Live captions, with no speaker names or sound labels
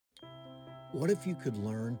What if you could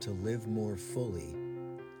learn to live more fully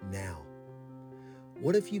now?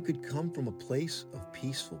 What if you could come from a place of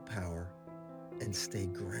peaceful power and stay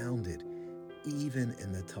grounded even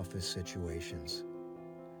in the toughest situations?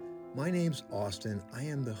 My name's Austin. I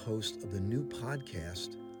am the host of the new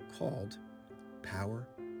podcast called Power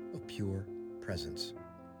of Pure Presence.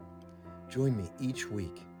 Join me each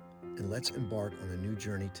week and let's embark on a new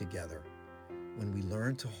journey together when we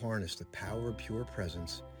learn to harness the power of pure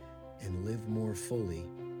presence and live more fully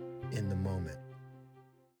in the moment.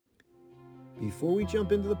 Before we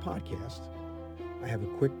jump into the podcast, I have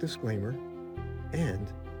a quick disclaimer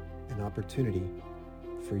and an opportunity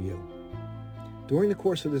for you. During the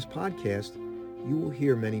course of this podcast, you will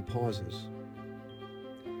hear many pauses.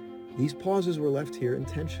 These pauses were left here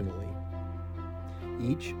intentionally.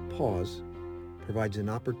 Each pause provides an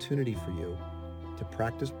opportunity for you to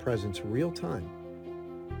practice presence real time,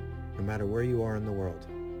 no matter where you are in the world.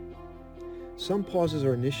 Some pauses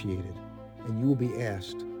are initiated, and you will be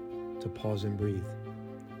asked to pause and breathe.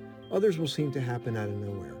 Others will seem to happen out of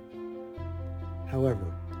nowhere. However,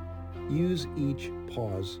 use each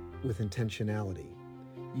pause with intentionality.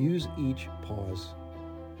 Use each pause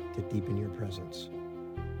to deepen your presence.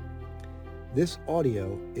 This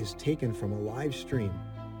audio is taken from a live stream,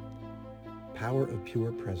 Power of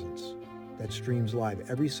Pure Presence, that streams live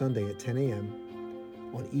every Sunday at 10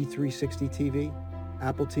 a.m. on E360 TV,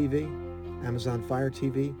 Apple TV, Amazon Fire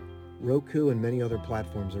TV, Roku, and many other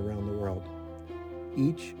platforms around the world.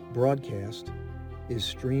 Each broadcast is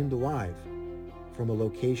streamed live from a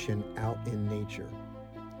location out in nature.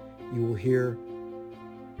 You will hear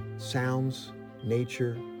sounds,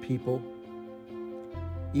 nature, people.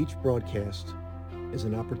 Each broadcast is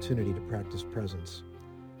an opportunity to practice presence.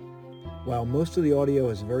 While most of the audio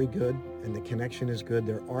is very good and the connection is good,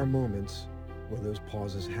 there are moments where those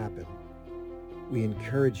pauses happen. We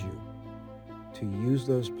encourage you to use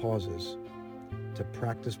those pauses to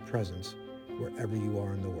practice presence wherever you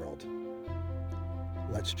are in the world.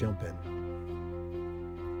 Let's jump in.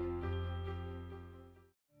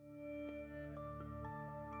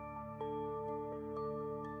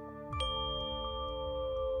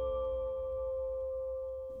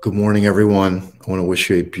 Good morning, everyone. I want to wish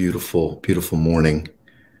you a beautiful, beautiful morning.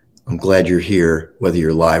 I'm glad you're here, whether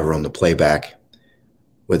you're live or on the playback,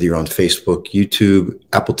 whether you're on Facebook, YouTube,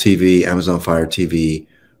 Apple TV, Amazon Fire TV,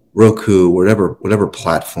 Roku, whatever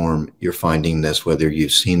platform you're finding this, whether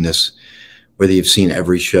you've seen this, whether you've seen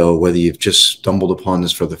every show, whether you've just stumbled upon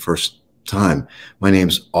this for the first time. My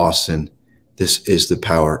name's Austin. This is the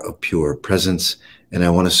Power of Pure Presence. And I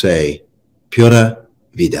want to say, Pura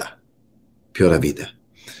Vida. Pura Vida.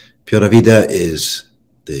 Pura Vida is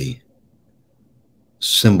the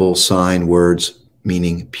symbol, sign, words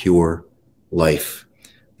meaning pure life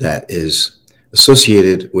that is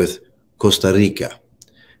associated with Costa Rica.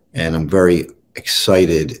 And I'm very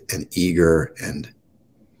excited and eager and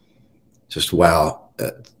just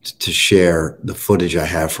to share the footage I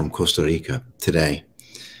have from Costa Rica today.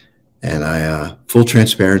 And full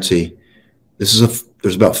transparency,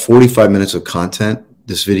 there's about 45 minutes of content.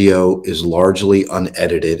 This video is largely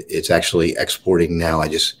unedited. It's actually exporting now. I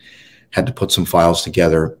just had to put some files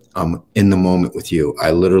together. I'm in the moment with you.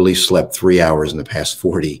 I literally slept 3 hours in the past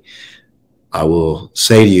 40. I will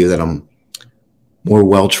say to you that I'm more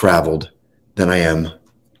well-traveled than I am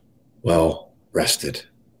well-rested.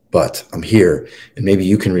 But I'm here, and maybe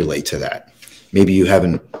you can relate to that. Maybe you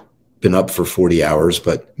haven't been up for 40 hours,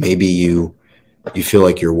 but maybe you feel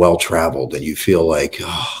like you're well-traveled, and you feel like,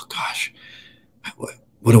 oh, gosh,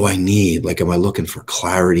 what do I need? Like, am I looking for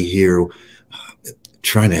clarity here?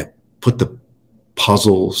 Trying to put the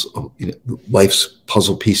puzzles, life's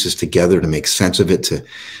puzzle pieces together to make sense of it,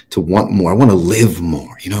 to want more. I want to live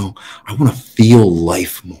more, I want to feel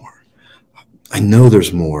life more. I know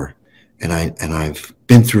there's more, and I've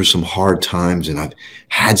been through some hard times, and I've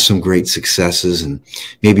had some great successes, and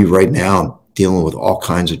maybe right now I'm dealing with all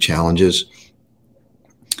kinds of challenges.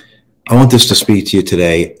 I want this to speak to you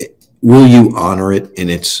today. Will you honor it in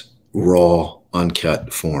its raw,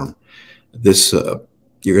 uncut form? This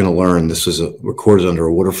you're going to learn. This is recorded under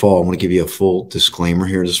a waterfall. I want to give you a full disclaimer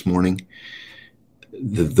here this morning.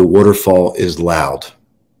 The waterfall is loud.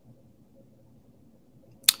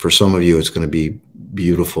 For some of you, it's going to be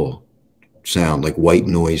beautiful sound, like white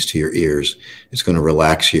noise to your ears. It's going to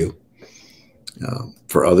relax you.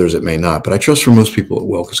 For others, it may not. But I trust for most people it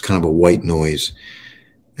will, because it's kind of a white noise.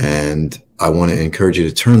 And I want to encourage you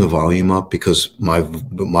to turn the volume up, because my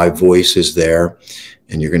voice is there,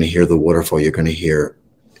 and you're going to hear the waterfall. You're going to hear,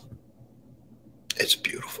 it's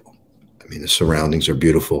beautiful. I mean, the surroundings are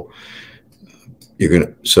beautiful.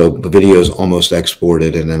 So the video is almost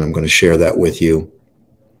exported, and then I'm going to share that with you.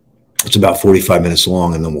 It's about 45 minutes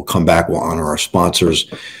long, and then we'll come back. We'll honor our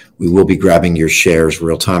sponsors. We will be grabbing your shares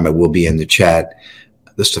real time. I will be in the chat.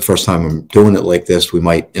 This is the first time I'm doing it like this. We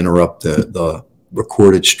might interrupt the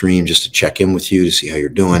recorded stream just to check in with you to see how you're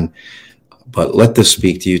doing. But let this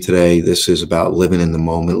speak to you today. This is about living in the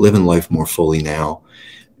moment, living life more fully now,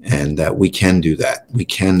 and that we can do that. We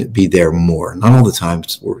can be there more. Not all the time,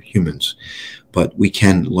 we're humans, but we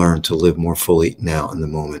can learn to live more fully now in the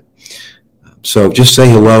moment. So just say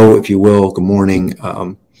hello, if you will. Good morning.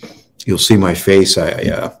 You'll see my face.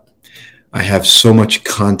 I have so much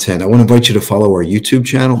content. I want to invite you to follow our YouTube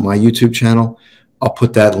channel, my YouTube channel. I'll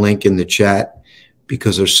put that link in the chat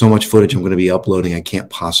because there's so much footage I'm going to be uploading. I can't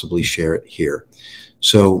possibly share it here.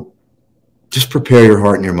 So just prepare your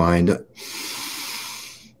heart and your mind.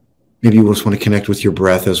 Maybe you just want to connect with your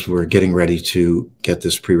breath as we're getting ready to get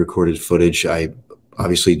this pre-recorded footage.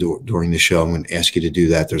 Obviously, during the show, I'm going to ask you to do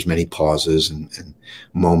that. There's many pauses and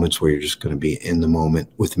moments where you're just going to be in the moment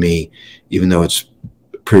with me, even though it's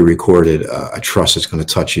pre-recorded. I trust it's going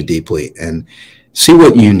to touch you deeply and see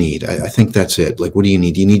what you need. I think that's it. Like, what do you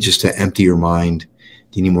need? Do you need just to empty your mind?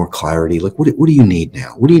 Do you need more clarity? Like, what do you need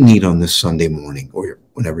now? What do you need on this Sunday morning or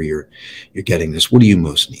whenever you're getting this? What do you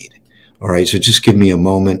most need? All right. So just give me a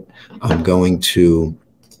moment. I'm going to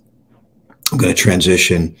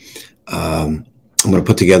transition. I'm going to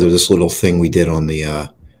put together this little thing we did on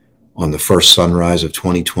the first sunrise of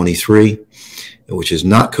 2023, which is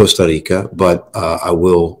not Costa Rica, but I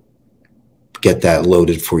will get that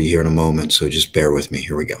loaded for you here in a moment. So just bear with me.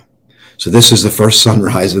 Here we go. So this is the first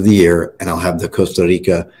sunrise of the year, and I'll have the Costa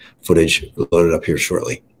Rica footage loaded up here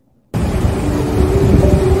shortly.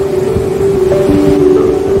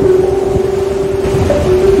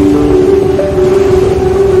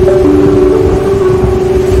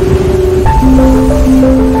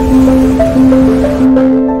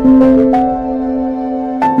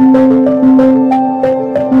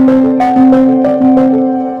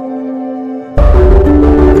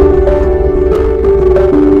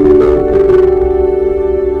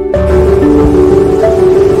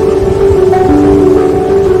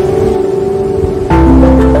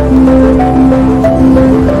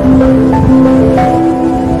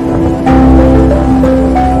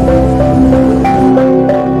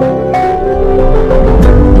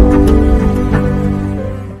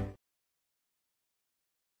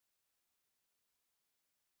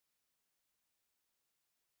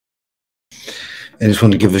 I just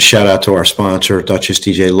want to give a shout out to our sponsor, Duchess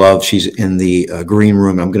DJ Love. She's in the green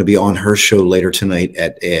room. I'm going to be on her show later tonight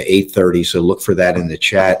at 8:30, so look for that in the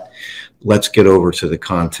chat. Let's get over to the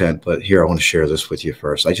content, but here I want to share this with you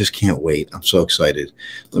first. I just can't wait. I'm so excited.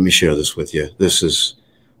 Let me share this with you. This is,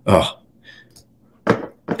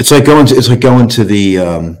 it's like going to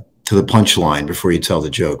the punchline before you tell the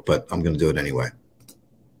joke, but I'm going to do it anyway.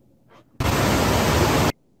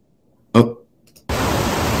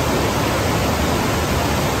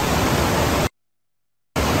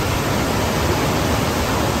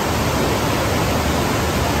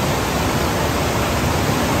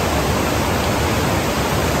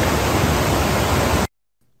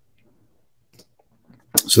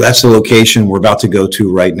 So that's the location we're about to go to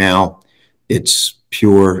right now. It's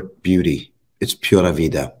pure beauty. It's pura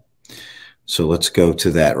vida. So let's go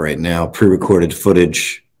to that right now. Pre-recorded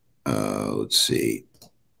footage. Let's see.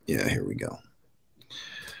 Yeah, here we go.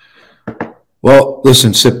 Well,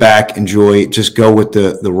 listen, sit back, enjoy. Just go with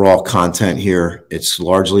the raw content here. It's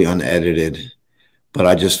largely unedited, but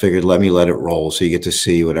I just figured let it roll so you get to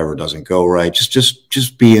see whatever doesn't go right.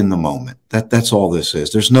 Just be in the moment. That's all this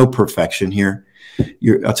is. There's no perfection here.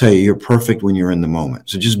 I'll tell you, you're perfect when you're in the moment.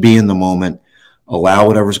 So just be in the moment. Allow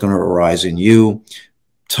whatever's going to arise in you.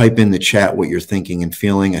 Type in the chat what you're thinking and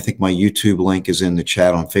feeling. I think my YouTube link is in the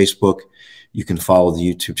chat on Facebook. You can follow the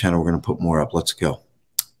YouTube channel. We're going to put more up. Let's go.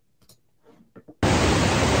 Be in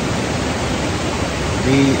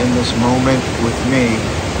this moment with me.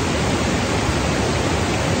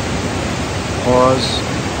 Pause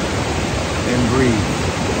and breathe.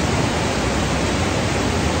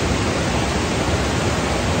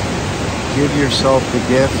 Give yourself the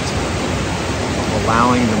gift of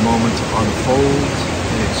allowing the moment to unfold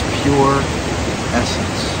in its pure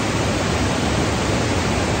essence.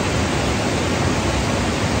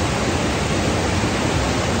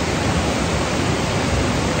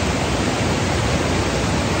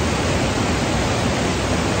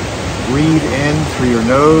 Breathe in through your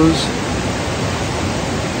nose.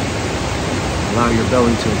 Allow your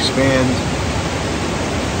belly to expand.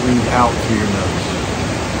 Breathe out through your nose.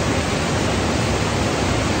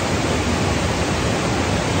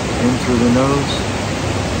 In through the nose.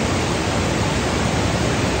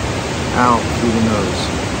 out through the nose.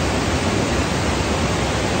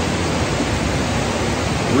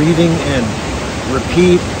 Breathing in.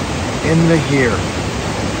 Repeat in the here.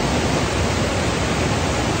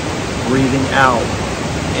 Breathing out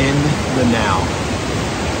in the now.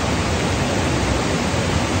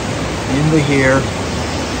 In the here.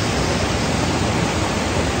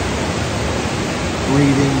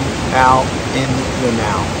 Breathing out in the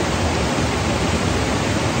now.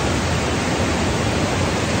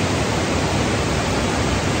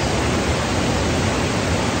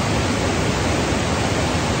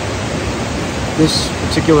 This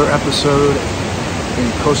particular episode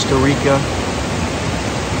in Costa Rica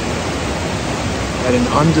at an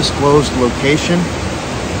undisclosed location.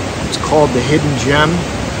 It's called the Hidden Gem.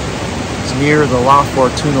 It's near the La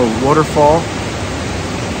Fortuna waterfall,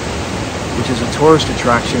 which is a tourist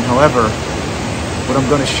attraction. However, what I'm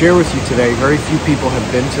going to share with you today, very few people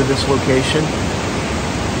have been to this location,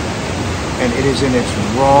 and it is in its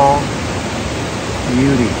raw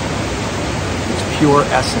beauty, its pure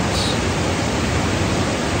essence.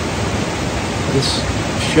 This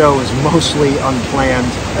show is mostly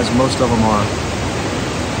unplanned, as most of them are.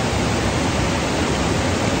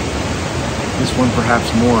 This one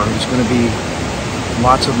perhaps more. There's going to be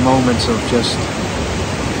lots of moments of just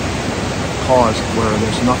pause where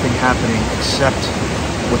there's nothing happening except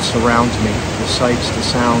what surrounds me, the sights, the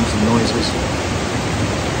sounds, the noises.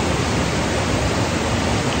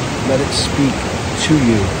 Let it speak to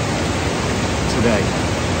you today.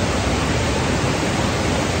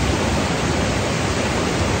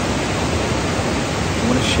 I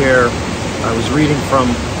want to share, I was reading from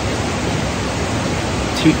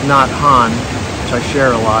Thich Nhat Hanh, which I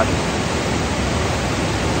share a lot.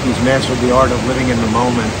 He's mastered the art of living in the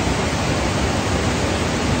moment.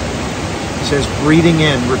 He says, breathing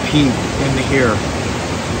in, repeat, in the here.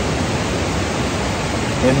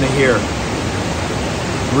 In the here.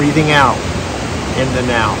 Breathing out, in the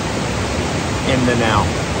now. In the now.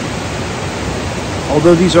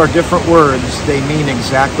 Although these are different words, they mean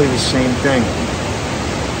exactly the same thing.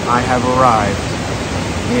 I have arrived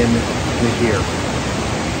in the here.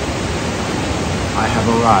 I have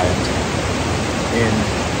arrived in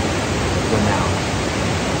the now.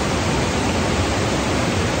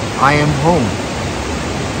 I am home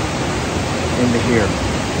in the here.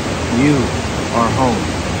 You are home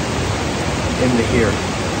in the here.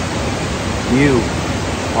 You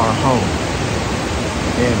are home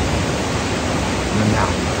in the now.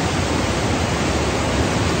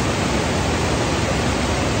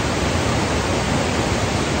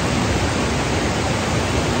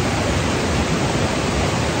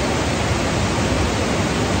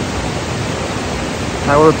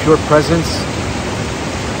 Power of Pure Presence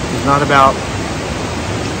is not about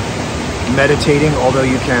meditating, although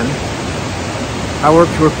you can. Power of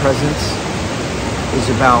Pure Presence is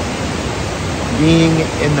about being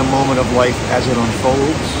in the moment of life as it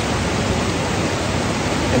unfolds,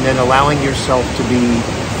 and then allowing yourself to be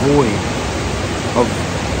void of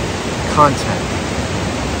content.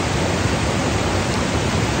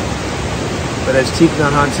 But as Thich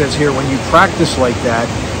Nhat Hanh says here, when you practice like that,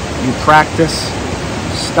 you practice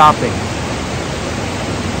stopping.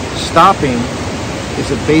 Stopping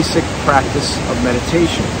is a basic practice of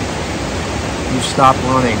meditation. You stop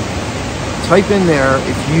running. Type in there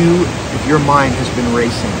if your mind has been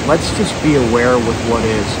racing. Let's just be aware with what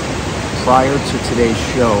is prior to today's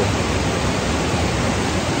show.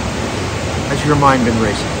 Has your mind been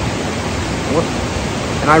racing?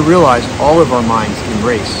 And I realize all of our minds can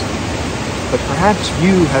race, but perhaps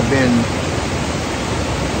you have been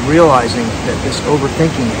realizing that this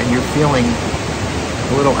overthinking and you're feeling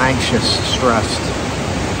a little anxious, stressed.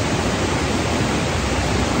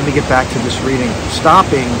 Let me get back to this reading.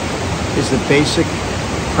 Stopping is the basic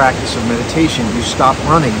practice of meditation. You stop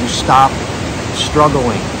running. You stop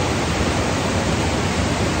struggling.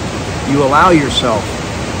 You allow yourself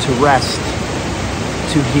to rest,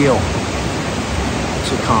 to heal,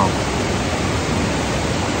 to calm.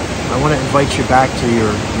 I want to invite you back to your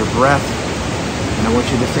breath. And I want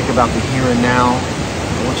you to think about the here and now.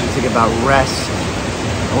 I want you to think about rest.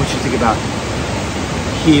 I want you to think about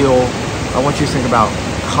heal. I want you to think about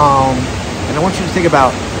calm. And I want you to think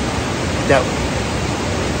about that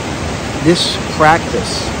this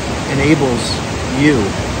practice enables you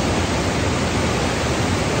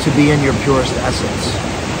to be in your purest essence.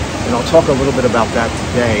 And I'll talk a little bit about that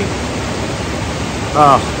today.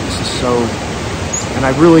 This is so... And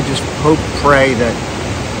I really just pray that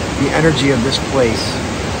the energy of this place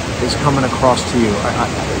is coming across to you.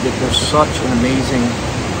 There's such an amazing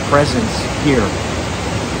presence here.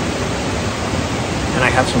 And I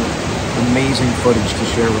have some amazing footage to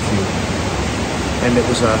share with you. And it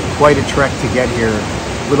was quite a trek to get here.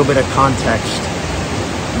 A little bit of context.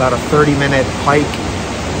 About a 30-minute hike,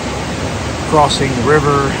 crossing the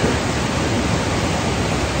river,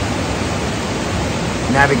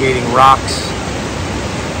 navigating rocks,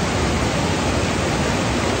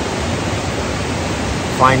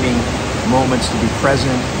 finding moments to be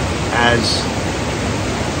present as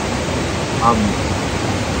I'm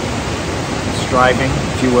striving,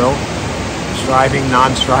 if you will, striving,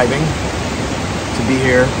 non-striving, to be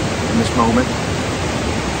here in this moment.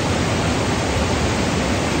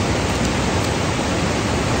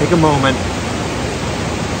 Take a moment.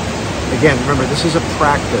 Again, remember, this is a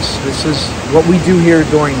practice. This is what we do here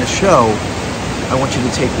during the show. I want you to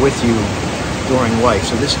take with you during life.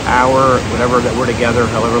 So this hour, whatever that we're together,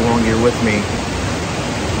 however long you're with me,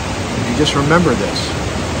 if you just remember this,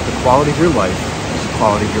 the quality of your life is the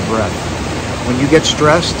quality of your breath. When you get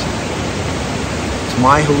stressed, it's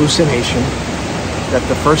my hallucination that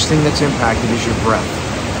the first thing that's impacted is your breath.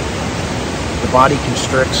 The body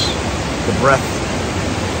constricts, the breath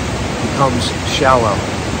becomes shallow.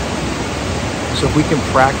 So if we can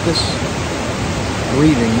practice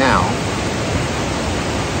breathing now,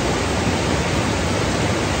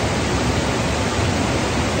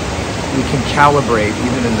 we can calibrate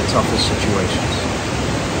even in the toughest situations.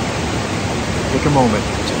 Take a moment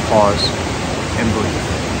to pause and breathe.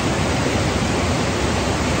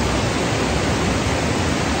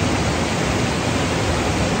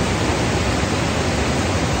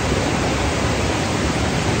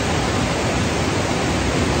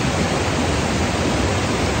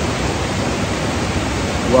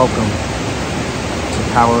 Welcome to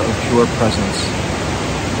Power of Pure Presence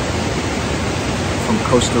from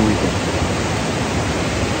Costa Rica.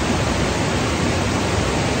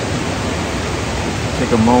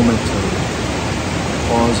 Take a moment to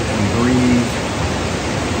pause and breathe.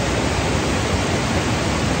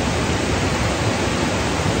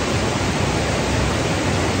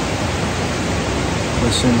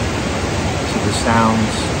 Listen to the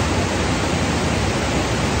sounds.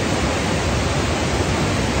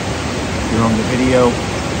 You're on the video.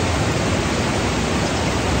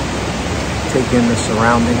 Take in the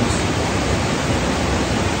surroundings.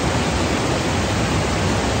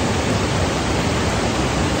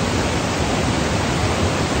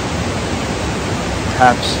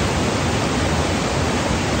 Perhaps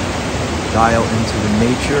dial into the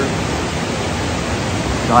nature,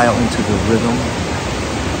 dial into the rhythm.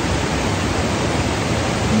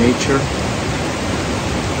 Nature.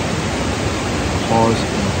 Pause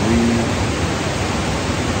and breathe.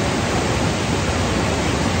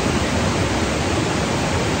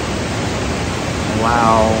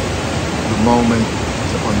 Allow the moment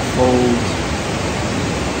to unfold.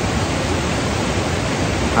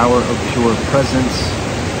 Power of pure presence.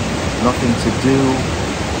 Nothing to do.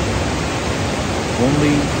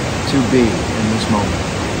 Only to be in this moment.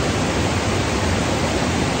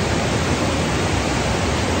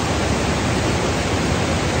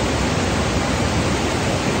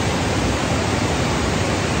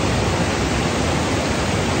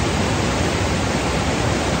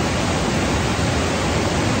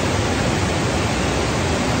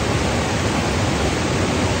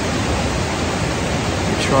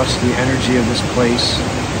 Trust the energy of this place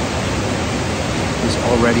is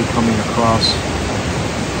already coming across.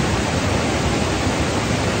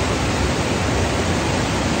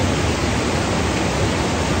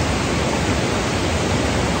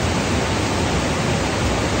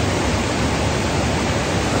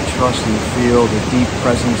 I trust and feel the deep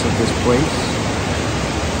presence of this place.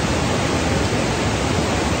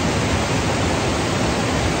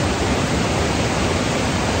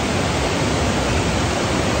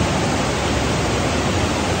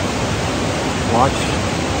 Watch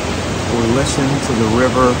or listen to the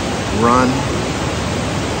river run.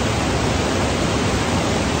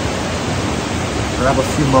 Grab a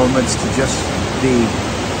few moments to just be.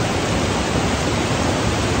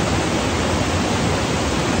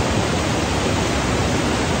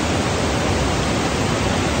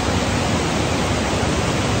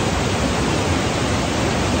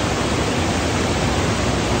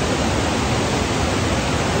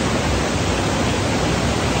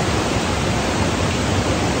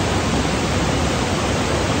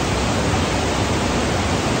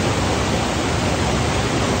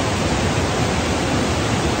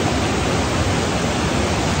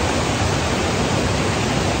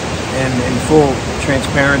 And in full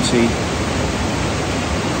transparency,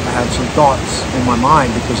 I had some thoughts in my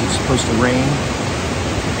mind because it's supposed to rain.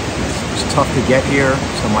 It's tough to get here,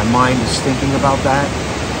 so my mind is thinking about that.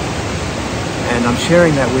 And I'm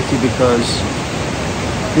sharing that with you because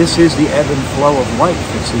this is the ebb and flow of life.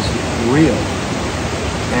 This is real.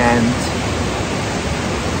 And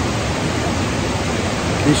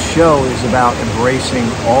this show is about embracing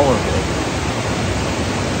all of it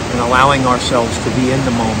and allowing ourselves to be in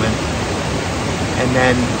the moment. And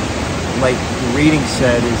then, like the reading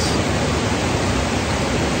said, is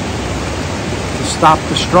to stop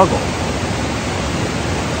the struggle.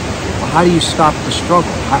 Well, how do you stop the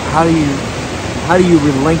struggle? How do you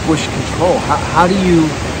relinquish control? How do you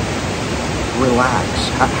relax?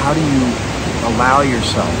 How do you allow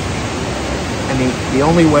yourself? And the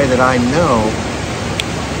only way that I know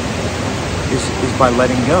is by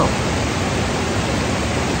letting go.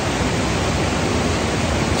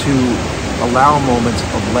 To allow moments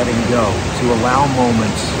of letting go. To allow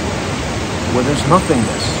moments where there's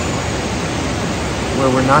nothingness. Where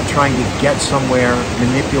we're not trying to get somewhere,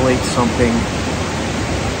 manipulate something.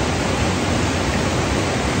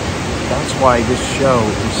 That's why this show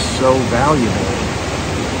is so valuable.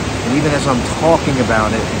 And even as I'm talking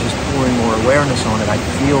about it and just pouring more awareness on it, I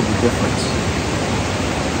feel the difference.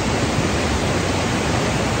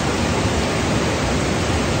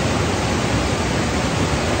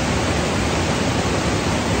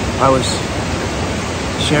 I was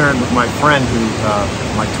sharing with my friend who,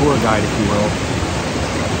 my tour guide, if you will,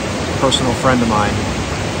 a personal friend of mine,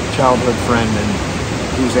 childhood friend, and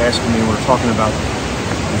he was asking me, we were talking about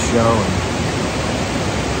the show,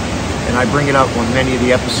 and I bring it up on many of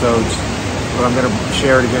the episodes, but I'm going to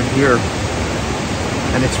share it again here,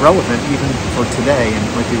 and it's relevant even for today, and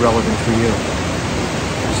it might be relevant for you,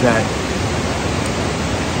 is that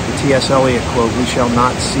the T.S. Eliot quote, "We shall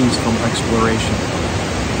not cease from exploration."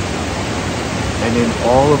 And in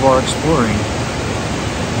all of our exploring,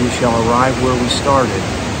 we shall arrive where we started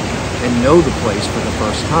and know the place for the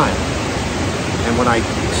first time. And when I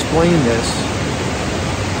explain this,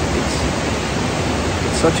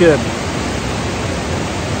 it's such a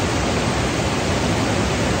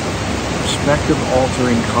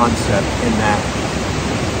perspective-altering concept in that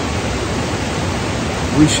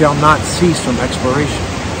we shall not cease from exploration.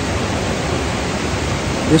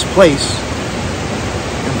 This place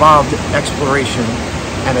involved exploration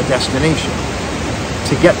and a destination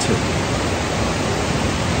to get to.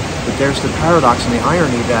 But there's the paradox and the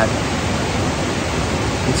irony that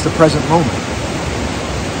it's the present moment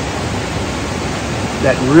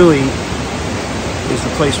that really is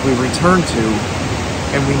the place we return to,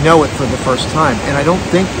 and we know it for the first time. And I don't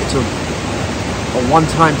think it's a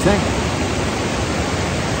one-time thing.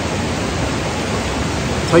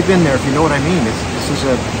 Type in there if you know what I mean. This is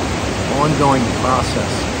a ongoing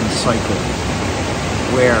process and cycle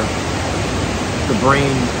where the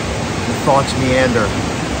brain, the thoughts meander.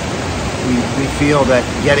 We feel that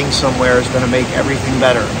getting somewhere is going to make everything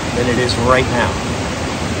better than it is right now.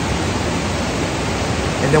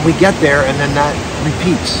 And then we get there, and then that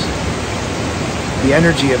repeats. The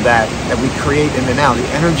energy of that we create in the now, the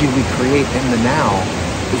energy we create in the now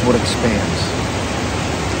is what expands.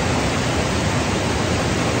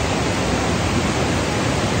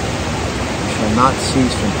 Not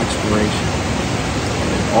cease from exploration.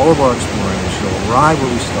 In all of our exploring, we shall arrive where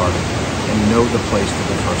we started and know the place for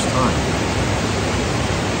the first time.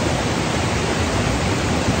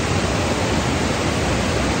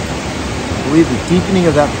 I believe the deepening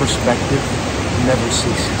of that perspective never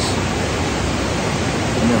ceases.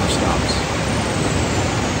 It never stops.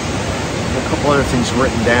 There are a couple other things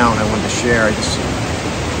written down I wanted to share.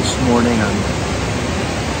 This morning I'm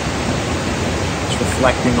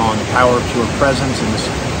reflecting on the power of pure presence in this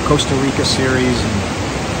Costa Rica series, and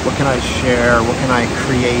what can I share, what can I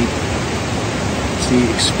create. It's the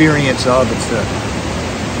experience of, it's the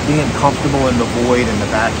being comfortable in the void and the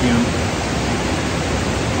vacuum.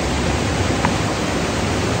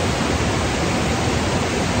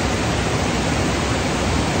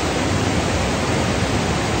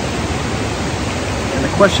 And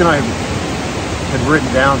the question I had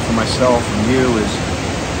written down for myself and you is,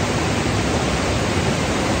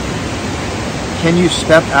 can you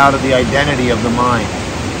step out of the identity of the mind?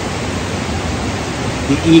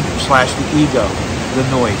 The ego, the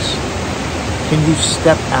noise. Can you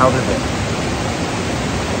step out of it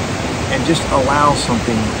and just allow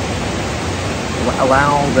something,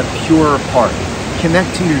 allow the pure part,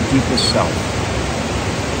 connect to your deepest self?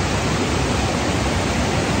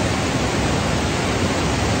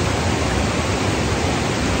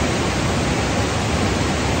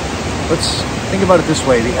 Let's think about it this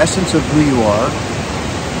way. The essence of who you are,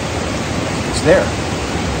 it's there.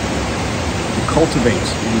 It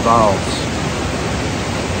cultivates, it evolves.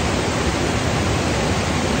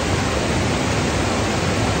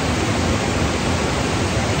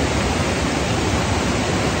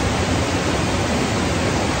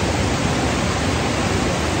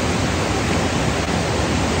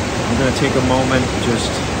 want to take a moment,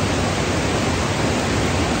 just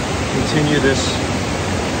continue this.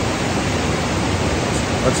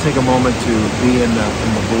 Let's take a moment to be in the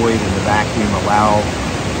void, in the vacuum, allow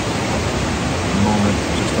the moment to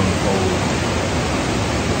just unfold.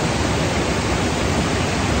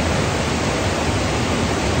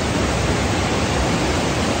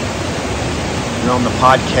 You're on the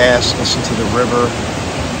podcast, listen to the river.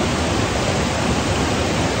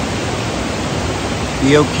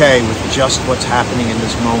 Be okay with just what's happening in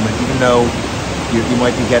this moment, even though you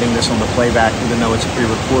might be getting this on the playback, even though it's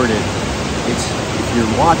pre-recorded. If you're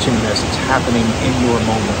watching this, it's happening in your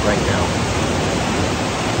moment right now.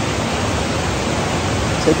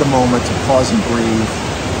 Take a moment to pause and breathe.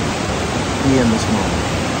 Be in this moment.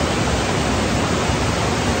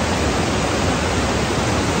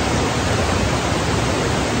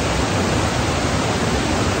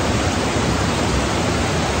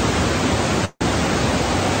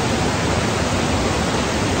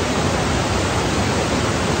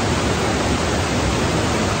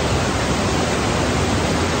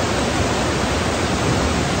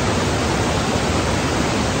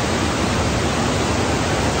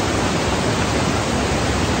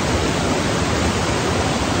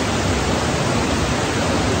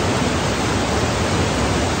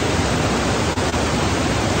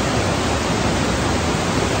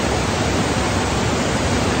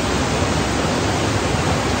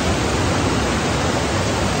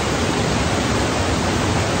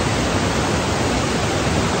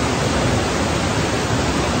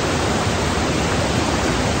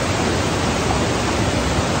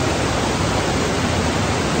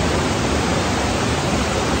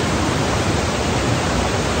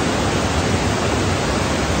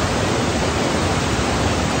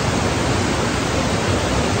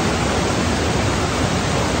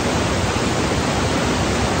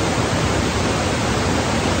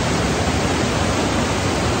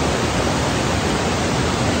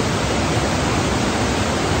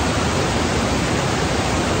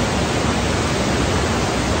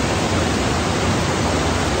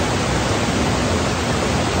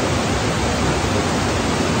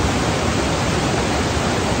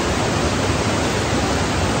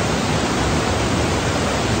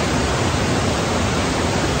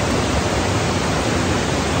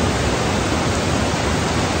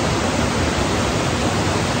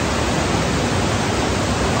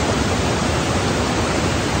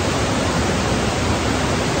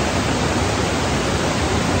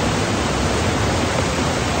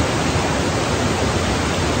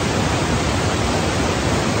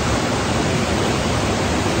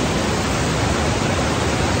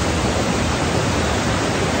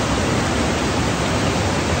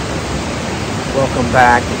 Welcome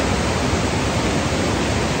back.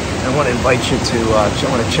 I want to invite you to, I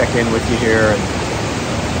want to check in with you here and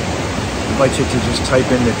invite you to just type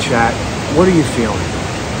in the chat, what are you feeling?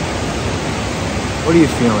 What are you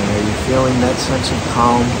feeling? Are you feeling that sense of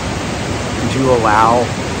calm? Did you allow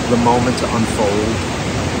the moment to unfold?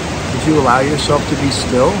 Did you allow yourself to be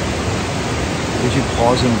still? Did you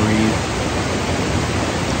pause and breathe?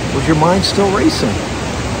 Was your mind still racing?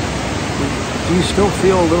 Do you still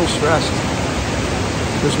feel a little stressed?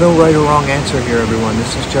 There's no right or wrong answer here, everyone.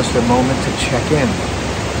 This is just a moment to check in.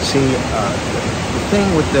 See, the thing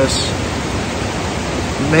with this,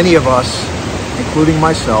 many of us, including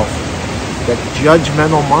myself, that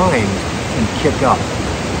judgmental mind can kick up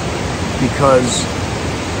because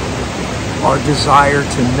our desire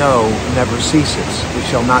to know never ceases. We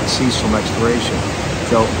shall not cease from exploration.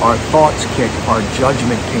 So our thoughts kick, our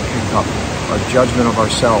judgment can kick up. Our judgment of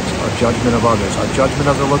ourselves, our judgment of others, our judgment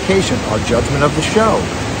of the location, our judgment of the show.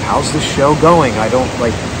 How's the show going? I don't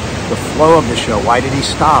like the flow of the show. Why did he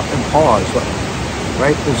stop and pause?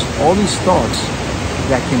 Right? There's all these thoughts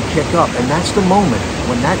that can kick up. And that's the moment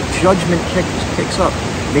when that judgment kicks up.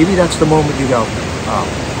 Maybe that's the moment you go, oh.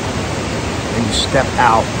 And you step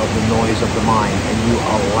out of the noise of the mind and you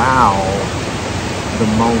allow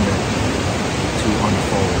the moment to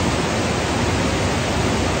unfold.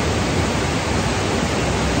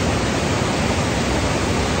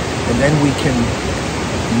 And then we can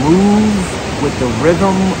move with the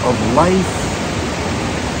rhythm of life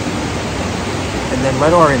and then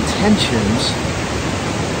let our intentions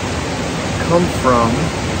come from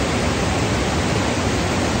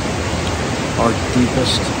our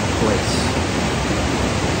deepest place,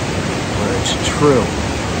 where it's true,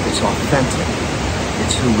 it's authentic,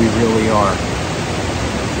 it's who we really are.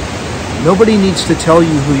 Nobody needs to tell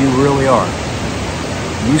you who you really are.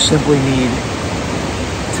 You simply need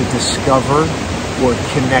to discover or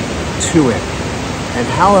connect to it. And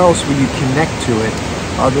how else will you connect to it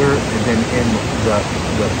other than in the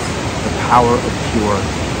power of pure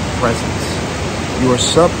presence. Your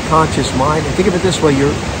subconscious mind, and think of it this way,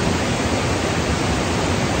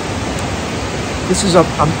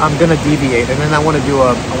 I'm going to deviate, and then I want to do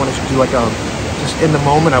just in the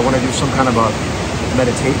moment, I want to do some kind of a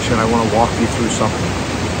meditation. I want to walk you through something.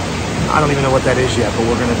 I don't even know what that is yet, but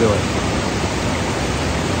we're going to do it.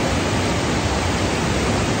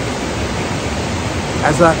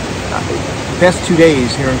 As the past 2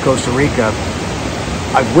 days here in Costa Rica,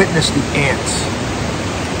 I've witnessed the ants.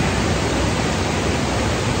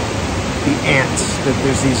 The ants.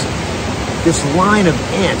 There's this line of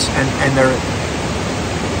ants, and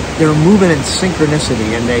they're moving in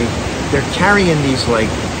synchronicity, and they're carrying these like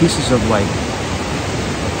pieces of like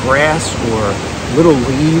grass or little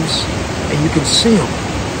leaves, and you can see them.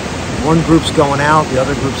 One group's going out, the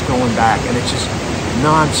other group's going back, and it's just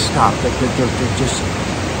non-stop. They're just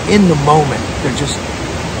in the moment. They're just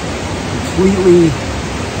completely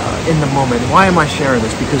in the moment. Why am I sharing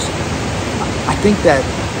this? Because I think that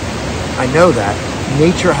I know that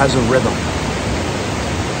nature has a rhythm,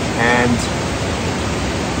 and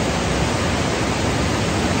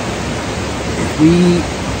if we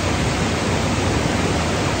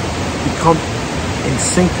become in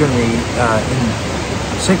sync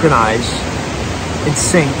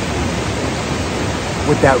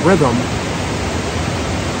with that rhythm,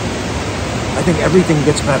 I think everything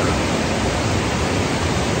gets better.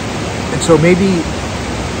 And so maybe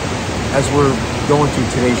as we're going through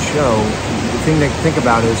today's show, the thing to think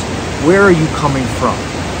about is, where are you coming from?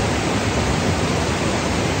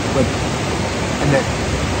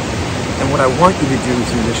 And what I want you to do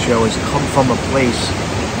through this show is come from a place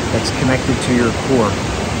that's connected to your core,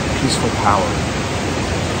 peaceful power.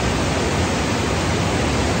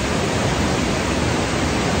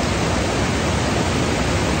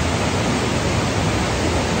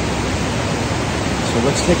 So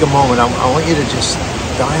let's take a moment. I want you to just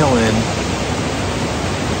dial in.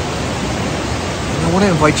 And I want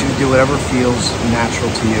to invite you to do whatever feels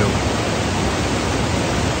natural to you.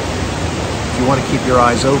 If you want to keep your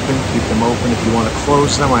eyes open, keep them open. If you want to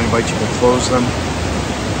close them, I invite you to close them.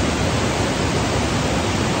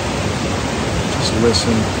 Just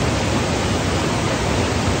listen.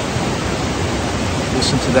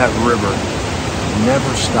 Listen to that river. It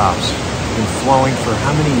never stops. It's been flowing for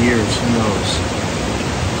how many years? Who knows?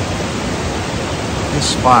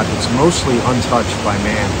 This spot, it's mostly untouched by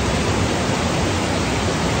man.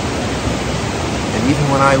 And even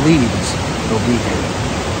when I leave, it'll be here.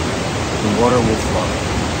 The water will flow.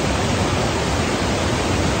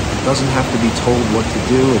 It doesn't have to be told what to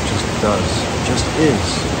do, it just does. It just is.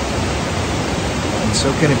 And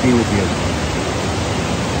so can it be with you.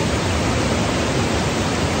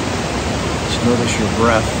 Just notice your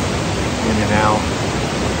breath in and out.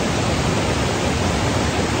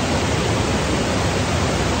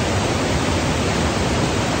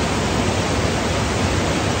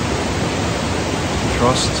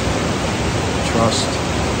 Trust, trust,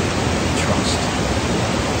 trust.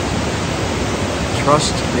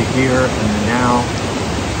 Trust the here and the now.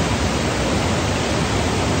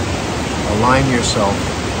 Align yourself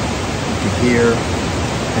with the here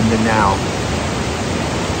and the now.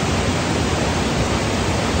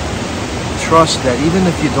 Trust that even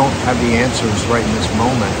if you don't have the answers right in this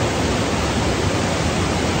moment,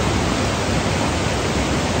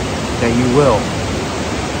 that you will.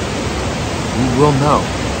 You will know.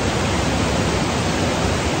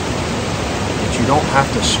 That you don't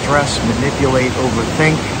have to stress, manipulate,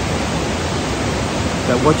 overthink.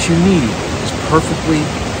 That what you need is perfectly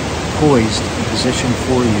poised and positioned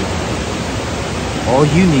for you. All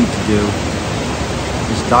you need to do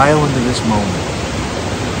is dial into this moment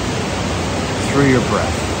through your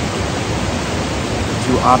breath,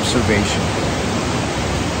 through observation.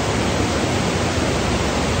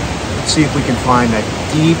 Let's see if we can find that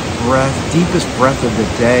deep breath, deepest breath of the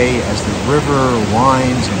day as the river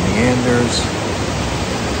winds and meanders.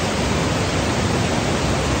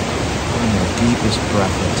 Find that deepest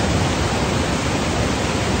breath into it.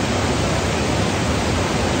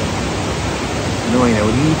 Knowing that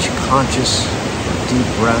with each conscious deep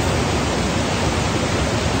breath,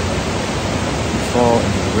 you fall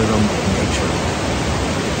into the rhythm of nature.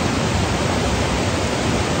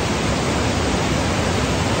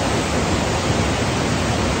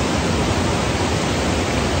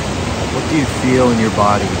 What do you feel in your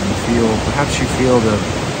body? Perhaps you feel the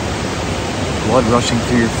blood rushing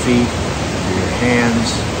through your feet, through your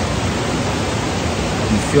hands.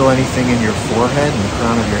 Do you feel anything in your forehead, in the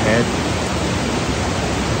crown of your head?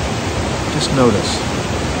 Just notice.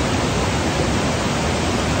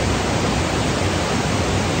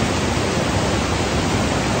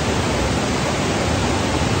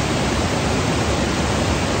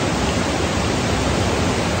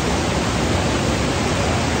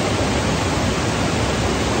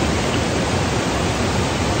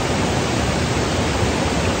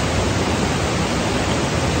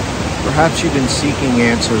 Perhaps you've been seeking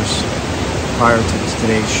answers prior to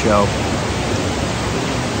today's show.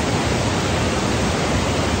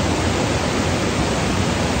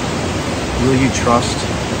 Will you trust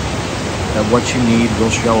that what you need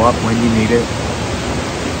will show up when you need it?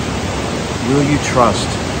 Will you trust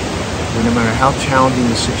that no matter how challenging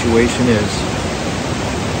the situation is,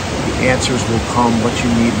 the answers will come, what you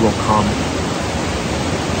need will come?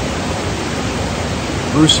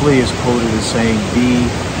 Bruce Lee is quoted as saying, "Be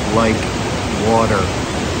like water."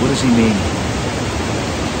 What does he mean?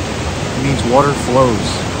 It means water flows.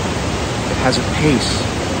 It has a pace.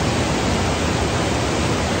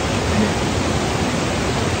 And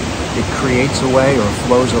it creates a way, or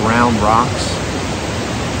flows around rocks,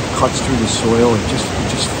 cuts through the soil. It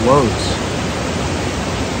just flows.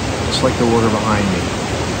 Just like the water behind me.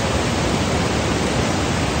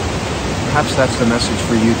 Perhaps that's the message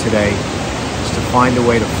for you today, is to find a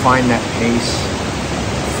way to find that pace,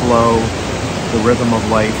 flow, the rhythm of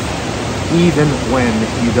life, even when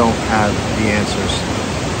you don't have the answers.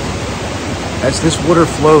 As this water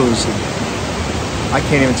flows, I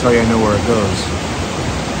can't even tell you I know where it goes.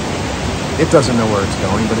 It doesn't know where it's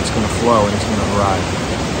going, but it's going to flow and it's going to arrive.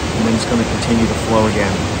 And then it's going to continue to flow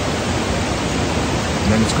again. And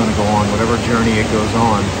then it's going to go on whatever journey it goes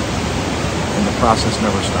on, and the process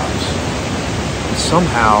never stops. And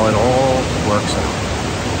somehow it all works out.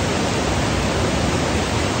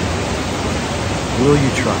 Will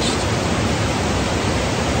you trust?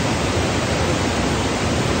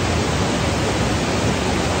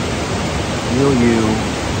 Will you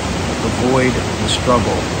avoid the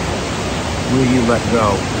struggle? Will you let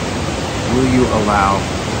go? Will you allow?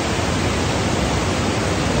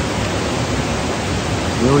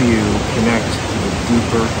 Will you connect to the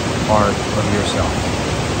deeper part of yourself?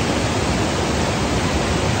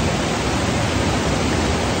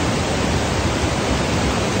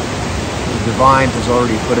 The divine has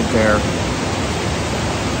already put it there.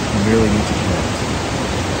 You merely need to connect.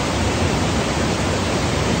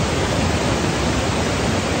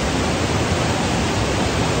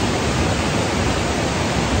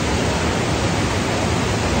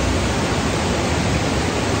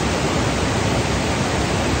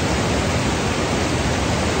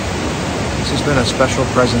 This has been a special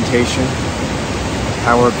presentation of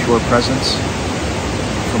Power of Pure Presence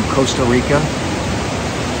from Costa Rica.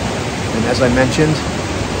 And as I mentioned,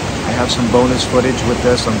 I have some bonus footage with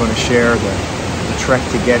this. I'm going to share the trek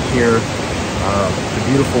to get here, the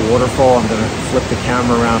beautiful waterfall. I'm going to flip the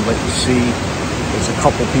camera around, let you see. There's a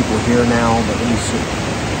couple people here now, but let me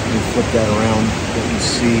flip that around, let you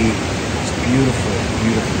see this beautiful,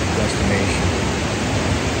 beautiful destination.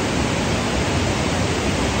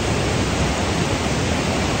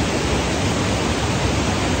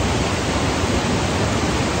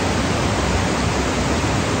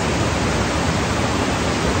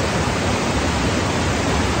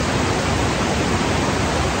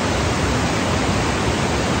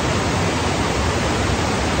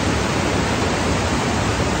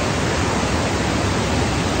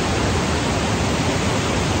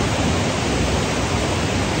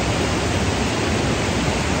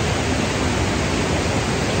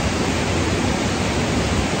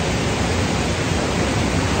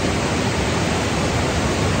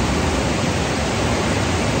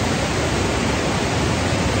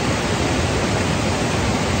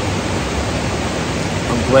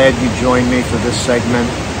 Glad you joined me for this segment.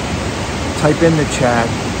 Type in the chat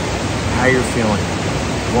how you're feeling.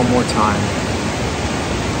 One more time.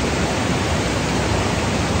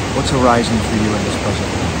 What's arising for you in this present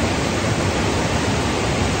moment?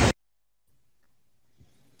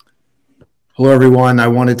 Hello, everyone. I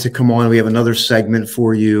wanted to come on. We have another segment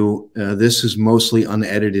for you. This is mostly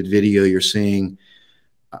unedited video you're seeing.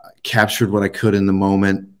 Captured what I could in the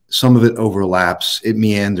moment. Some of it overlaps. It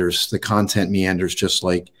meanders. The content meanders just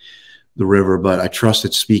like the river, but I trust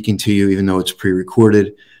it's speaking to you, even though it's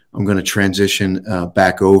pre-recorded. I'm going to transition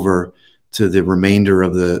back over to the remainder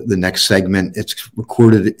of the next segment. It's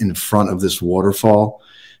recorded in front of this waterfall.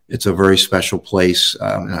 It's a very special place.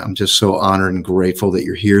 And I'm just so honored and grateful that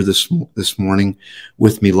you're here this morning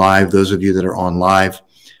with me live. Those of you that are on live,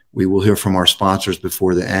 we will hear from our sponsors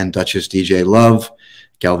before the end. Duchess DJ Love,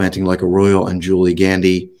 Gallivanting Like a Royal, and Julie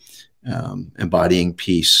Gandy, Embodying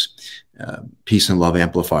Peace, Peace and Love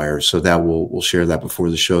Amplifiers. So that we'll share that before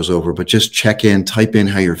the show's over. But just check in, type in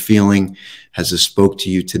how you're feeling. Has this spoke to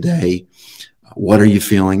you today? What are you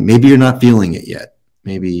feeling? Maybe you're not feeling it yet.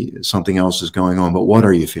 Maybe something else is going on, but what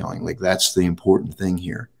are you feeling? Like, that's the important thing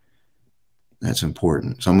here. That's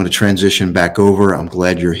important. So I'm going to transition back over. I'm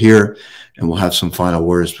glad you're here, and we'll have some final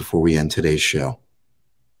words before we end today's show.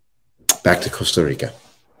 Back to Costa Rica.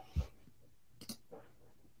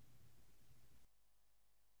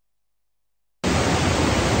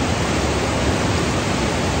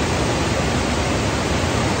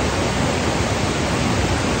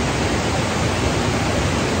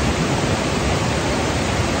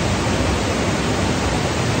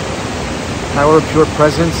 Power of Pure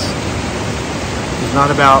Presence is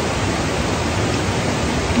not about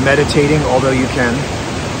meditating, although you can.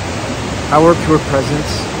 Power of Pure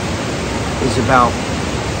Presence is about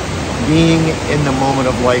being in the moment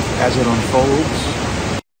of life as it unfolds.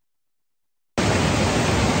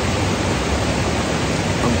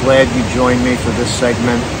 I'm glad you joined me for this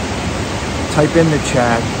segment. Type in the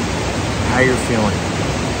chat how you're feeling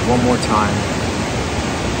one more time.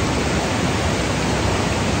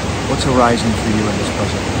 What's arising for you in this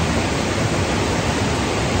present moment?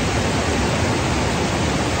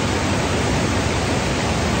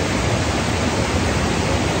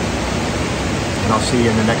 And I'll see you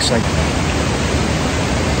in the next segment.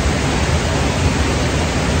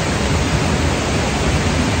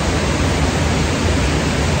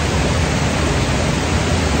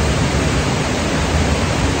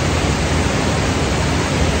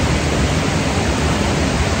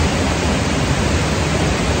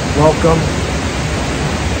 Welcome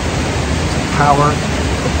to Power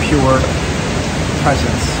of Pure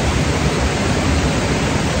Presence.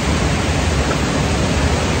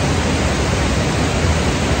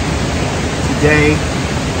 Today,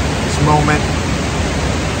 this moment,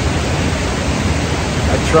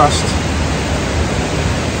 I trust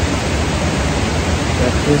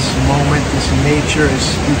that this moment, this nature is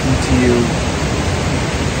speaking to you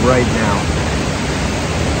right now.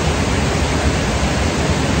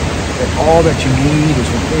 That all that you need is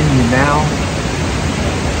within you now.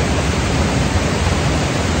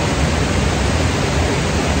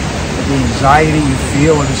 That the anxiety you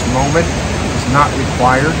feel in this moment is not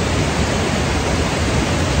required.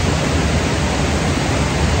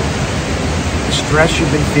 The stress you've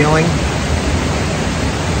been feeling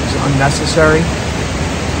is unnecessary.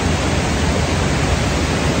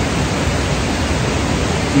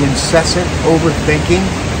 The incessant overthinking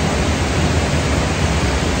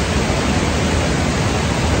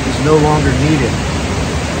no longer needed.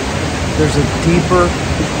 There's a deeper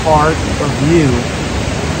part of you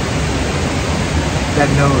that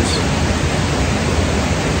knows,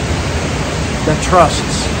 that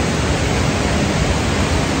trusts.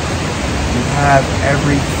 You have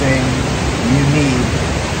everything you need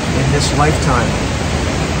in this lifetime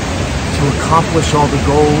to accomplish all the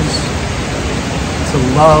goals, to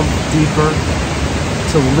love deeper,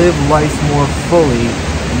 to live life more fully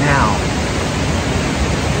now.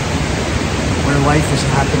 Where life is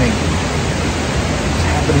happening. It's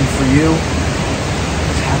happening for you.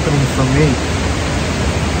 It's happening for me.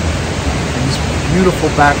 And this beautiful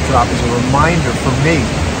backdrop is a reminder for me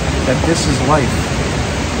that this is life.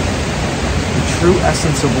 The true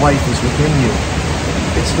essence of life is within you.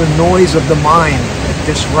 It's the noise of the mind that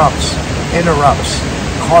disrupts, interrupts,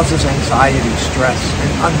 causes anxiety, stress,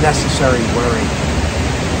 and unnecessary worry.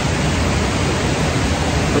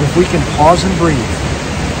 But if we can pause and breathe,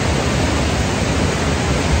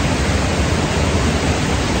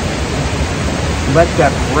 let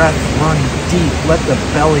that breath run deep. Let the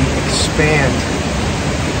belly expand.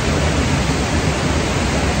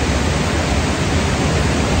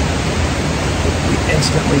 We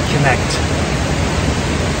instantly connect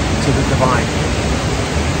to the divine,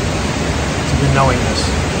 to the knowingness.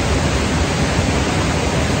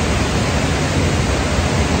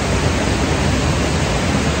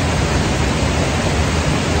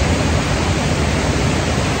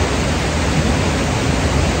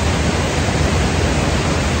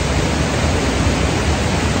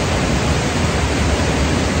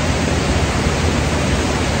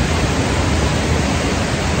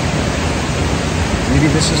 Maybe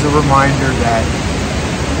this is a reminder that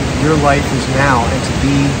your life is now and to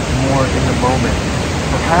be more in the moment.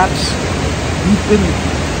 Perhaps you've been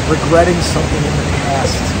regretting something in the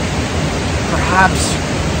past. Perhaps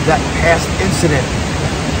that past incident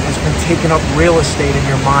has been taking up real estate in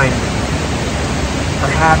your mind.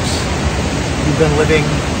 Perhaps you've been living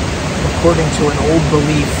according to an old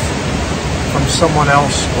belief from someone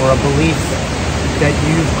else, or a belief that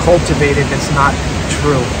you've cultivated that's not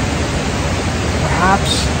true.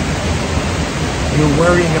 Perhaps you're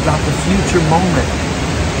worrying about the future moment.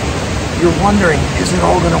 You're wondering, is it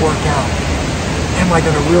all going to work out? Am I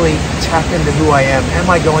going to really tap into who I am? Am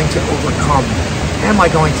I going to overcome? Am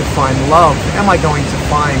I going to find love? Am I going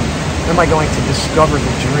to discover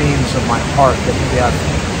the dreams of my heart that maybe I've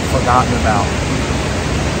forgotten about?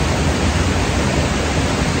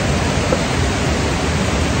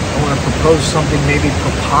 I want to propose something maybe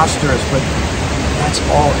preposterous, but that's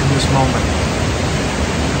all in this moment.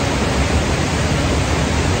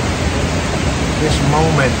 This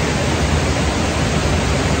moment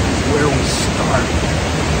is where we start.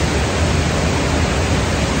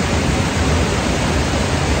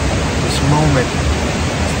 This moment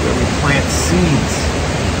is where we plant seeds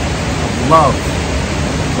of love,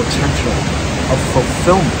 potential, of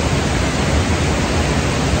fulfillment.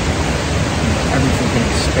 Everything can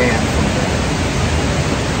expand from there.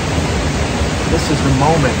 This is the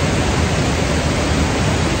moment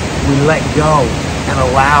we let go and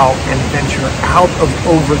allow and venture out of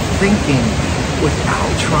overthinking without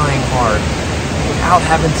trying hard, without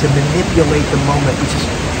having to manipulate the moment. We just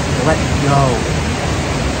let go.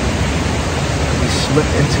 We slip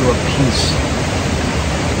into a peace.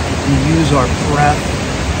 We use our breath.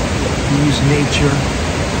 We use nature.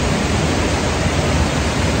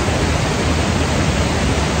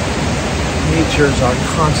 Nature is our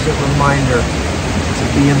constant reminder to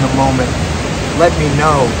be in the moment. Let me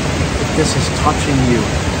know if this is touching you.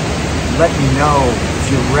 Let me know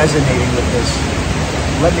if you're resonating with this.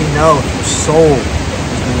 Let me know if your soul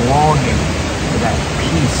has been longing for that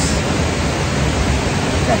peace,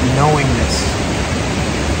 that knowingness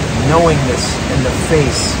in the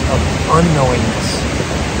face of unknowingness,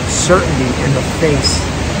 certainty in the face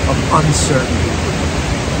of uncertainty,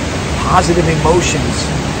 positive emotions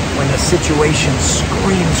when the situation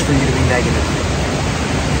screams for you to be negative.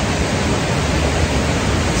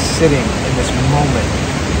 Sitting in this moment,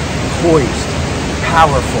 poised,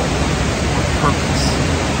 powerful, with purpose,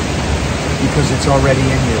 because it's already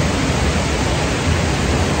in you.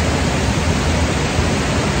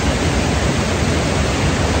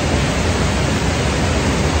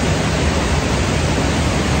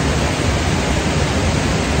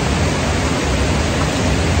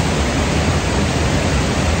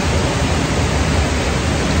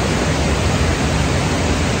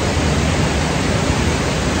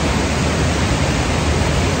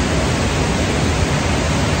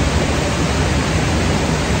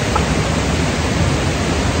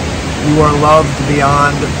 You are loved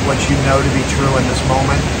beyond what you know to be true in this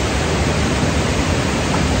moment.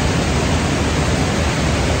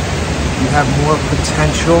 You have more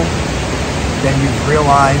potential than you've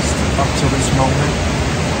realized up to this moment.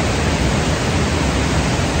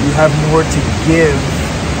 You have more to give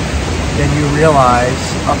than you realize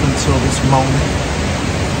up until this moment.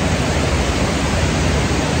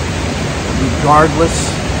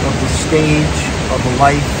 Regardless of the stage of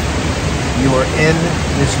life you are in,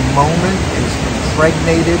 this moment is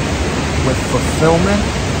impregnated with fulfillment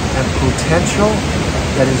and potential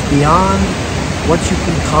that is beyond what you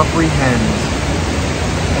can comprehend.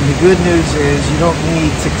 And the good news is you don't need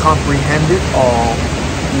to comprehend it all.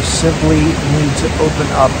 You simply need to open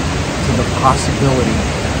up to the possibility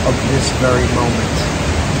of this very moment.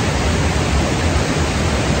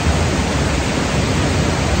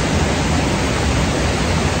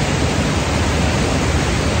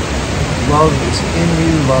 Love is in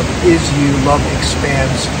you, love is you, love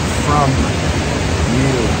expands from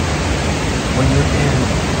you when you're in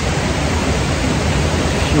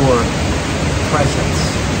pure presence.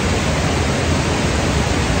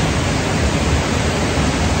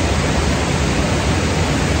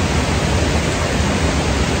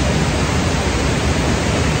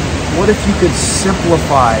 What if you could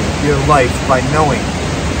simplify your life by knowing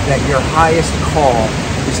that your highest call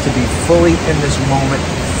is to be fully in this moment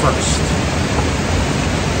first?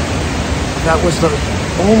 That was the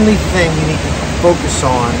only thing you need to focus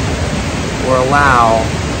on or allow,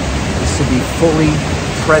 is to be fully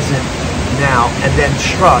present now, and then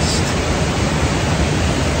trust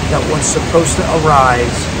that what's supposed to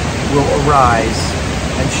arise will arise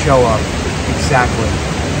and show up exactly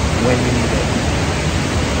when you need it.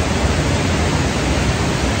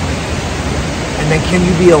 And then can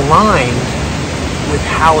you be aligned with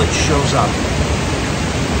how it shows up?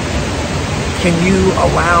 Can you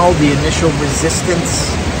allow the initial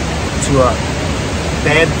resistance to a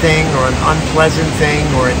bad thing or an unpleasant thing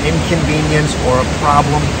or an inconvenience or a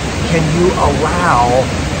problem? Can you allow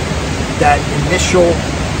that initial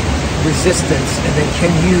resistance, and then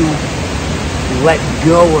can you let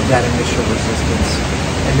go of that initial resistance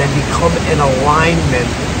and then become in alignment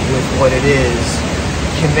with what it is,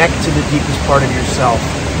 connect to the deepest part of yourself,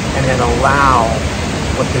 and then allow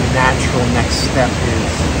what the natural next step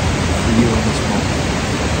is for you in this moment?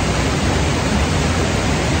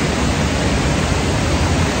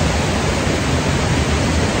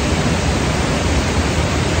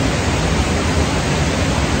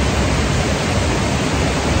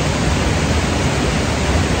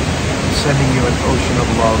 Sending you an ocean of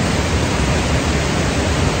love.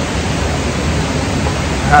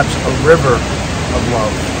 Perhaps a river of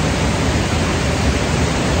love.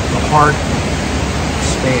 The heart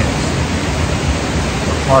expands.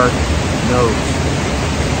 The heart knows.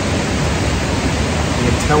 The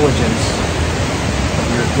intelligence of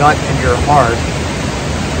your gut and your heart.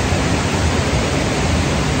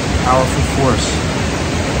 Powerful force,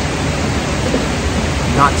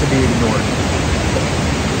 not to be ignored.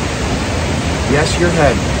 Yes, your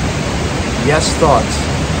head. Yes, thoughts.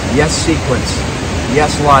 Yes, sequence.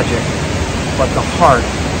 Yes, logic. But the heart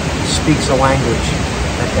speaks a language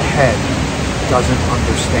that the head doesn't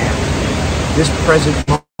understand. This present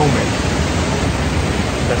moment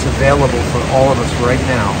that's available for all of us right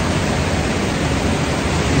now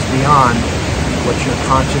is beyond what your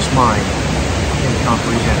conscious mind can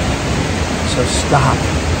comprehend. So stop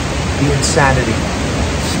the insanity.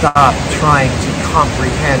 Stop trying to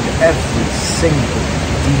comprehend every single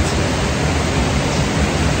detail.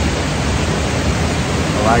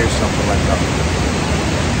 Allow yourself to let go.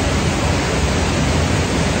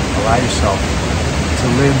 Allow yourself to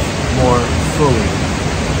live more fully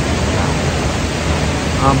now.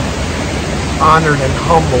 I'm honored and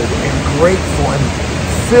humbled and grateful and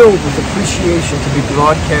filled with appreciation to be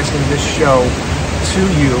broadcasting this show to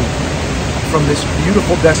you from this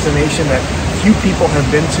beautiful destination that few people have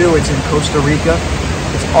been to. It's in Costa Rica.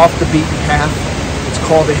 It's off the beaten path. It's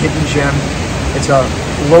called a hidden gem. It's a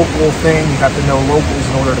local thing. You have to know locals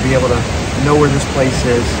in order to be able to know where this place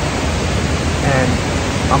is. And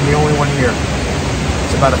I'm the only one here.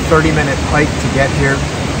 It's about a 30-minute hike to get here,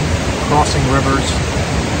 crossing rivers,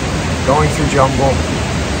 going through jungle.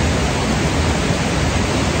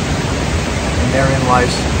 And therein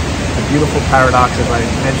lies the beautiful paradox, as I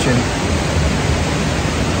mentioned.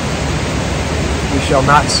 We shall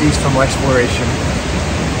not cease from exploration,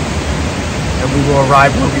 and we will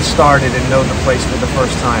arrive where we started and know the place for the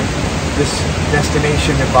first time. This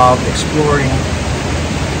destination involved exploring,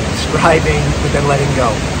 striving, but then letting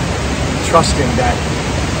go. Trusting that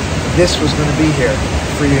this was going to be here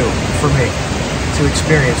for you, for me, to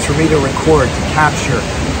experience, for me to record, to capture,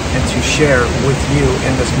 and to share with you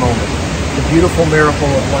in this moment. The beautiful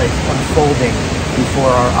miracle of life unfolding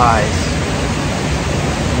before our eyes.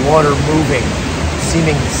 Water moving,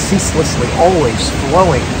 seeming ceaselessly, always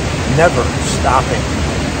flowing, never stopping.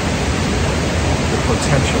 The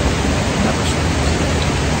potential never stops.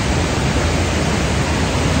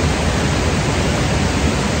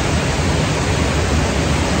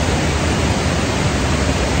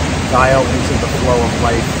 Dial into the flow of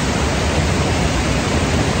life.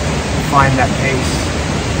 Find that pace.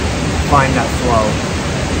 Find that flow.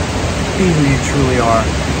 Be who you truly are.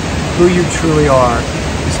 Who you truly are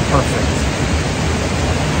is perfect.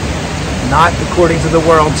 Not according to the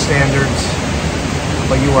world standards,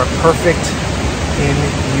 but you are perfect in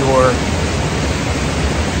your,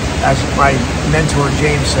 as my mentor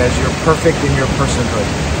James says, you're perfect in your personhood.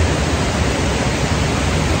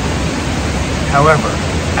 However,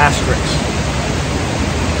 asterisk,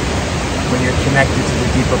 when you're connected to the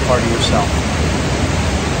deeper part of yourself.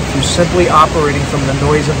 If you're simply operating from the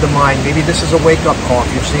noise of the mind, maybe this is a wake-up call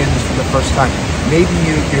if you're seeing this for the first time. Maybe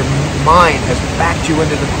your mind has backed you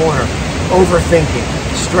into the corner. Overthinking,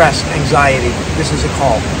 stress, anxiety. This is a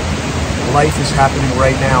call. Life is happening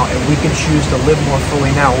right now, and we can choose to live more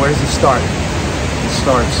fully now. Where does it start? It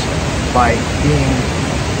starts by being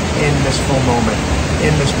in this full moment,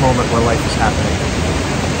 in this moment where life is happening.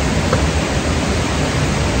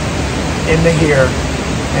 In the here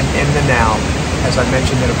and in the now, as I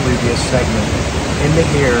mentioned in a previous segment. In the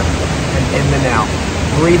here and in the now.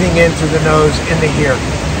 Breathing in through the nose, in the here.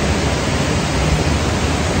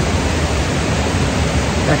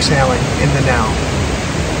 Exhaling in the now.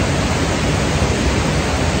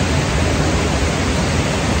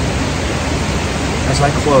 As I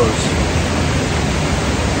close,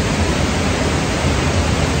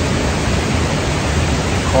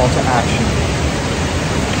 call to action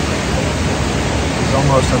is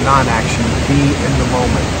almost a non-action. Be in the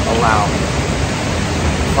moment. Allow.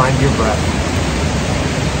 Find your breath.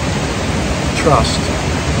 Trust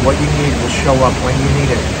what you need will show up when you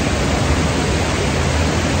need it.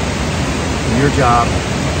 Your job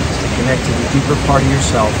is to connect to the deeper part of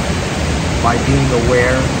yourself by being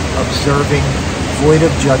aware, observing, void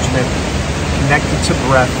of judgment, connected to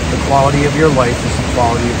breath. The quality of your life is the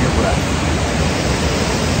quality of your breath.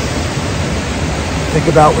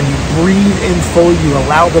 Think about when you breathe in fully, you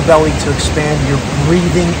allow the belly to expand, you're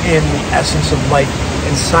breathing in the essence of life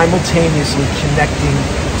and simultaneously connecting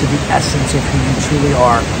to the essence of who you truly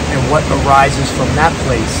are, and what arises from that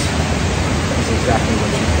place is exactly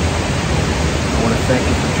what you do. I want to thank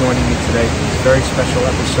you for joining me today for this very special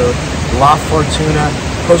episode, La Fortuna,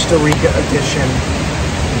 Costa Rica edition.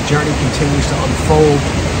 The journey continues to unfold.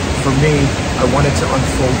 For me, I want it to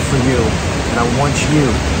unfold for you, and I want you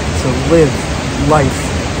to live life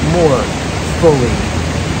more fully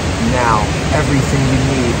now. Everything you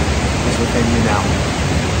need is within you now.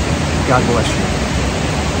 God bless you.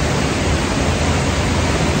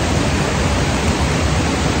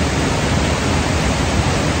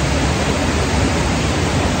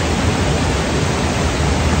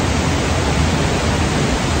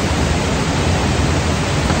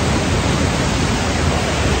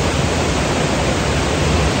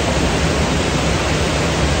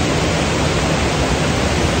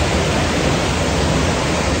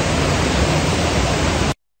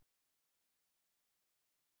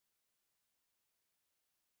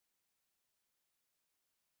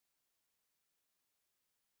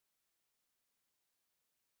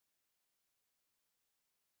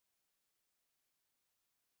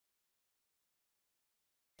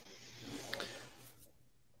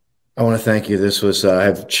 I want to thank you. This was, I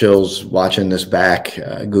have chills watching this back,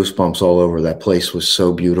 goosebumps all over. That place was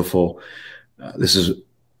so beautiful. This is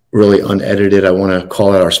really unedited. I want to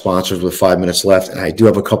call out our sponsors with 5 minutes left. And I do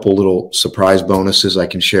have a couple little surprise bonuses I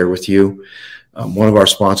can share with you. One of our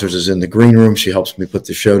sponsors is in the green room. She helps me put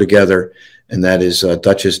the show together. And that is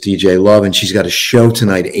Duchess DJ Love. And she's got a show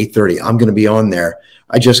tonight at 8:30. I'm going to be on there.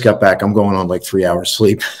 I just got back. I'm going on like 3 hours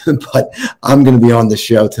sleep, but I'm going to be on the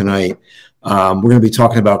show tonight. We're going to be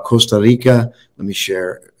talking about Costa Rica. Let me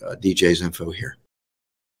share DJ's info here.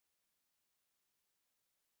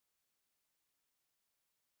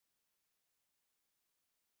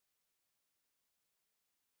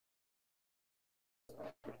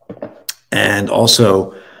 And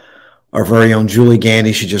also our very own Julie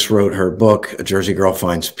Gandy. She just wrote her book, A Jersey Girl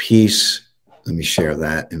Finds Peace. Let me share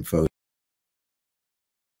that info.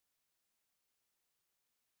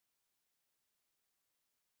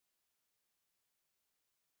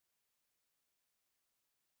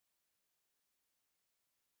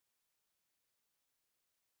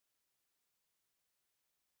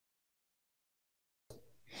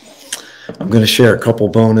 I'm going to share a couple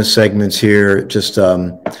bonus segments here. Just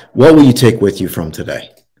what will you take with you from today?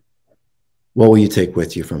 What will you take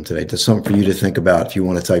with you from today? That's something for you to think about. If you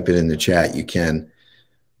want to type it in the chat, you can.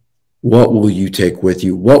 What will you take with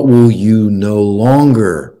you? What will you no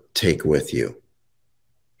longer take with you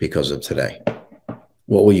because of today?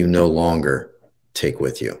 What will you no longer take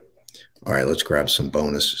with you? All right, let's grab some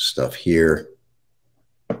bonus stuff here.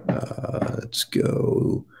 Let's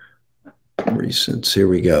go. Recents. Here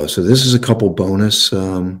we go. So this is a couple bonus.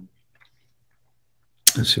 Let's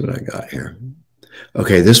see what I got here.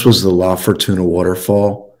 Okay, this was the La Fortuna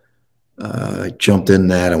waterfall. I jumped in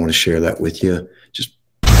that. I want to share that with you. Just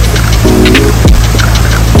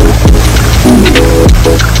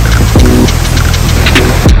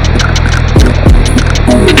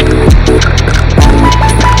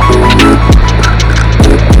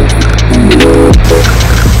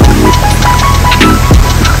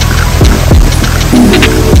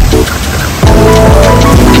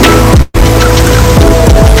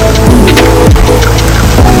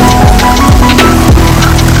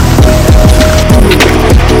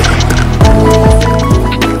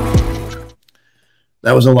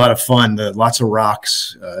that was a lot of fun. Lots of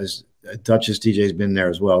rocks. Duchess DJ's been there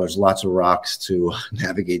as well. There's lots of rocks to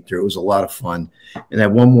navigate through. It was a lot of fun. And I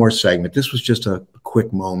have one more segment. This was just a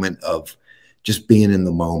quick moment of just being in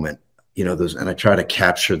the moment. You know, and I try to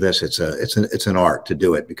capture this. It's an art to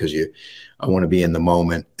do it because I want to be in the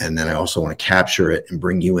moment, and then I also want to capture it and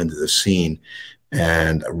bring you into the scene.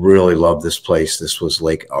 And I really love this place. This was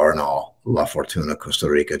Lake Arenal, La Fortuna, Costa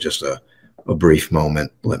Rica. Just a brief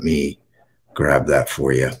moment. Let me grab that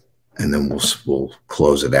for you, and then we'll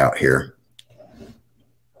close it out here.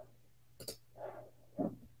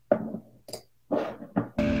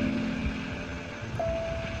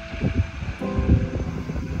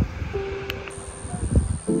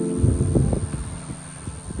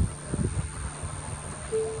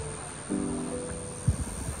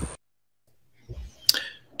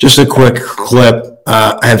 Just a quick clip.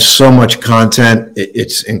 I have so much content.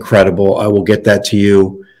 It's incredible. I will get that to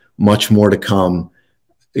you. Much more to come.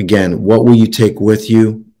 Again, what will you take with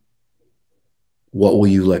you? What will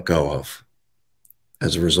you let go of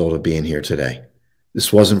as a result of being here today?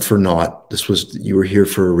 This wasn't for naught. You were here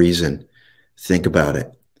for a reason. Think about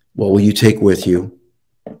it. What will you take with you?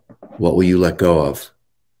 What will you let go of?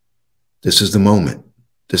 This is the moment.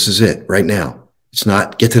 This is it right now. It's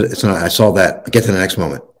not, I saw that. Get to the next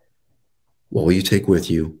moment. What will you take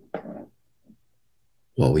with you?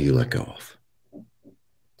 What will you let go of?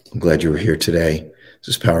 I'm glad you were here today. This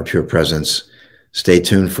is Power Pure Presence. Stay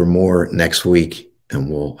tuned for more next week,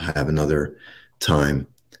 and we'll have another time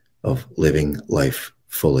of living life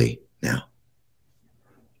fully now.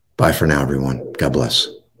 Bye for now, everyone. God bless.